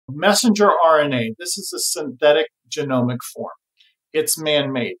Messenger RNA, this is a synthetic genomic form. It's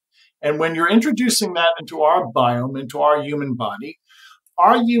man-made. And when you're introducing that into our biome, into our human body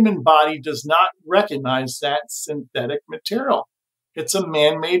does not recognize that synthetic material. It's a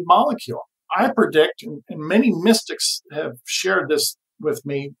man-made molecule. I predict, and many mystics have shared this with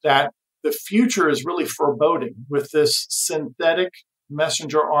me, that the future is really foreboding with this synthetic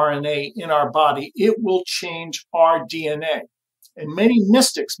messenger RNA in our body. It will change our DNA. And many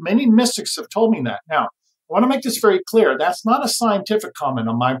mystics have told me that. Now, I want to make this very clear. That's not a scientific comment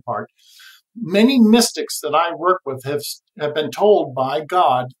on my part. Many mystics that I work with have been told by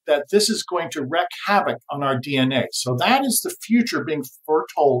God that this is going to wreak havoc on our DNA. So that is the future being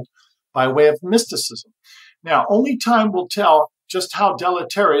foretold by way of mysticism. Now, only time will tell just how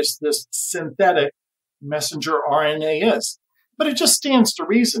deleterious this synthetic messenger RNA is. But it just stands to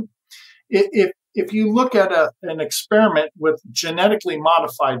reason. If you look at an experiment with genetically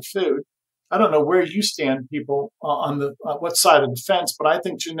modified food, I don't know where you stand, people, on what side of the fence, but I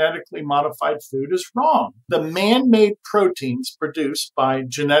think genetically modified food is wrong. The man-made proteins produced by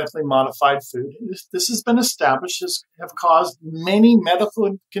genetically modified food, this has been established, have caused many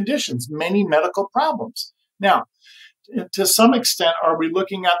medical conditions, many medical problems. Now, to some extent, are we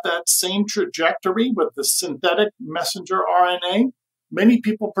looking at that same trajectory with the synthetic messenger RNA? Many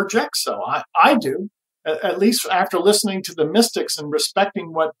people project so. I do. At least after listening to the mystics and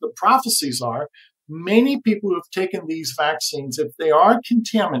respecting what the prophecies are, many people who have taken these vaccines, if they are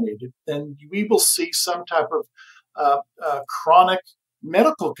contaminated, then we will see some type of chronic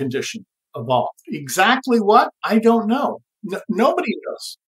medical condition evolve. Exactly what? I don't know. Nobody knows.